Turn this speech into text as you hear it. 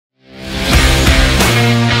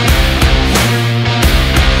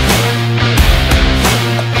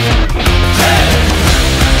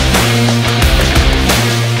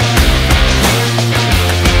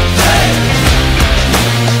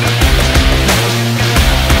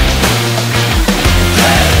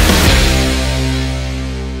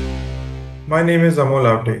My name is Amol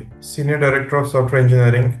Avde, Senior Director of Software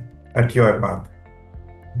Engineering at UiPath.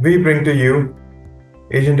 We bring to you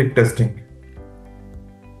Agentic testing.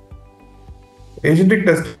 Agentic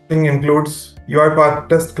testing includes UiPath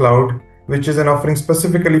Test Cloud, which is an offering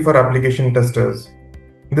specifically for application testers.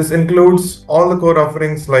 This includes all the core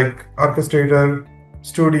offerings like Orchestrator,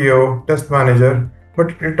 Studio, Test Manager,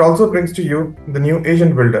 but it also brings to you the new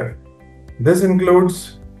Agent Builder. This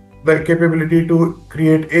includes the capability to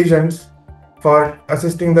create agents for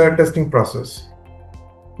assisting the testing process.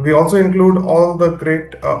 We also include all the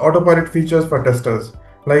great autopilot features for testers,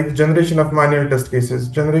 like generation of manual test cases,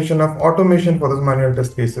 generation of automation for those manual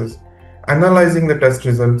test cases, analyzing the test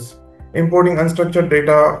results, importing unstructured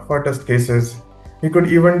data for test cases. We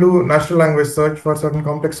could even do natural language search for certain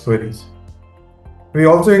complex queries. We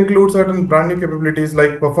also include certain brand new capabilities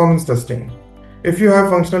like performance testing. If you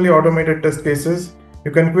have functionally automated test cases,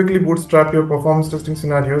 you can quickly bootstrap your performance testing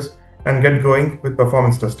scenarios and get going with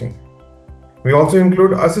performance testing. We also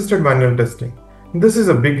include assisted manual testing. This is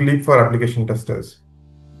a big leap for application testers.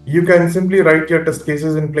 You can simply write your test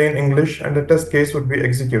cases in plain English and the test case would be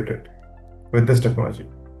executed with this technology.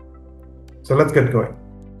 So let's get going.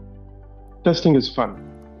 Testing is fun.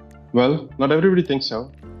 Well, not everybody thinks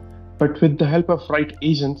so, but with the help of right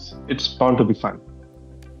agents, it's bound to be fun.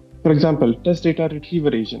 For example, test data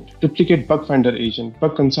retriever agent, duplicate bug finder agent,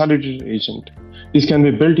 bug consolidator agent. These can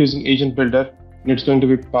be built using Agent Builder, and it's going to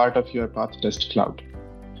be part of UiPath Test Cloud.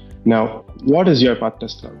 Now, what is UiPath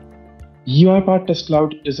Test Cloud? UiPath Test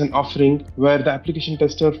Cloud is an offering where the application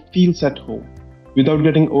tester feels at home without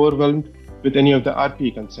getting overwhelmed with any of the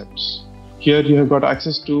RPA concepts. Here you have got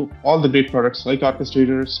access to all the great products like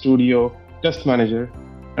Orchestrator, Studio, Test Manager,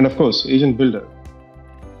 and of course, Agent Builder.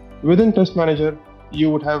 Within Test Manager, you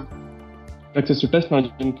would have access to test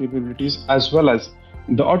management capabilities as well as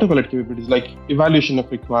the autopilot capabilities like evaluation of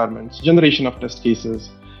requirements, generation of test cases,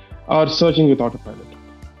 or searching with autopilot.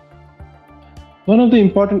 One of the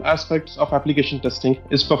important aspects of application testing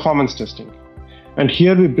is performance testing. And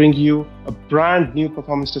here we bring you a brand new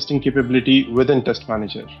performance testing capability within Test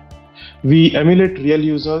Manager. We emulate real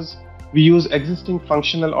users, we use existing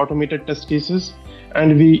functional automated test cases,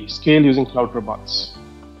 and we scale using cloud robots.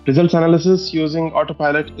 Results analysis using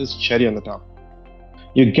autopilot is cherry on the top.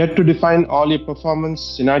 You get to define all your performance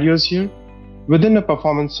scenarios here. Within a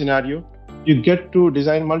performance scenario, you get to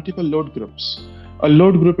design multiple load groups. A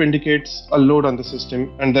load group indicates a load on the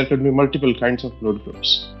system, and there could be multiple kinds of load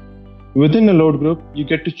groups. Within a load group, you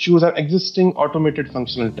get to choose an existing automated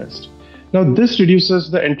functional test. Now, this reduces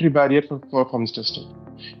the entry barrier for performance testing.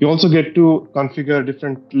 You also get to configure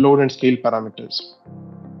different load and scale parameters.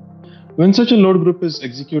 When such a load group is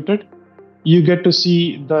executed, you get to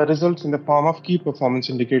see the results in the form of key performance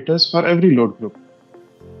indicators for every load group.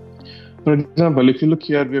 For example, if you look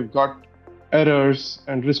here, we've got errors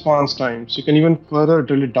and response times. You can even further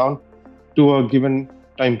drill it down to a given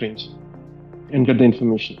time range and get the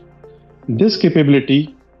information. This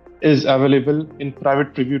capability is available in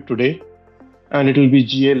private preview today, and it will be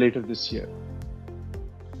GA later this year.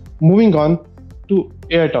 Moving on to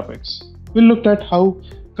AI topics. We looked at how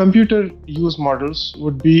computer use models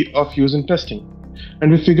would be of use in testing,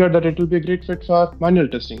 and we figured that it will be a great fit for manual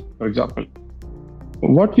testing, for example.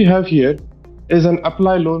 What we have here is an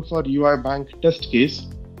apply loan for UI bank test case,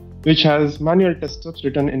 which has manual test steps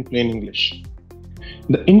written in plain English.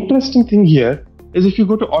 The interesting thing here is if you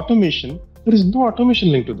go to automation, there is no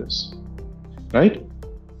automation link to this, right?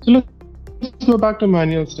 So let's go back to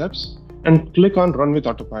manual steps and click on Run with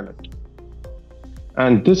Autopilot.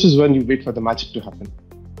 And this is when you wait for the magic to happen.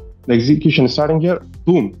 The execution is starting here,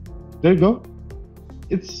 boom, there you go.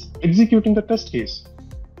 It's executing the test case,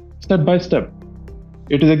 step by step.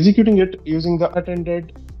 It is executing it using the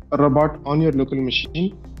unattended robot on your local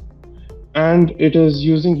machine, and it is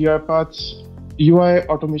using UiPath's UI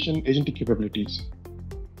automation agentic capabilities.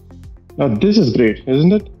 Now this is great,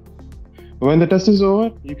 isn't it? When the test is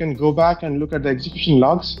over, you can go back and look at the execution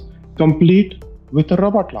logs, complete with a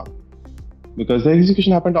robot log, because the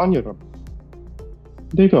execution happened on your robot.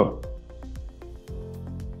 There you go.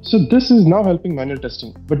 So this is now helping manual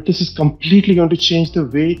testing, but this is completely going to change the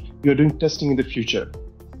way you're doing testing in the future.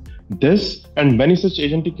 This and many such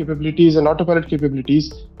agentic capabilities and autopilot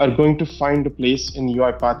capabilities are going to find a place in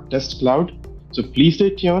UiPath Test Cloud. So please stay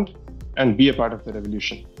tuned and be a part of the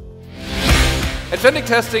revolution. Agentic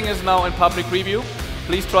testing is now in public preview.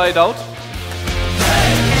 Please try it out.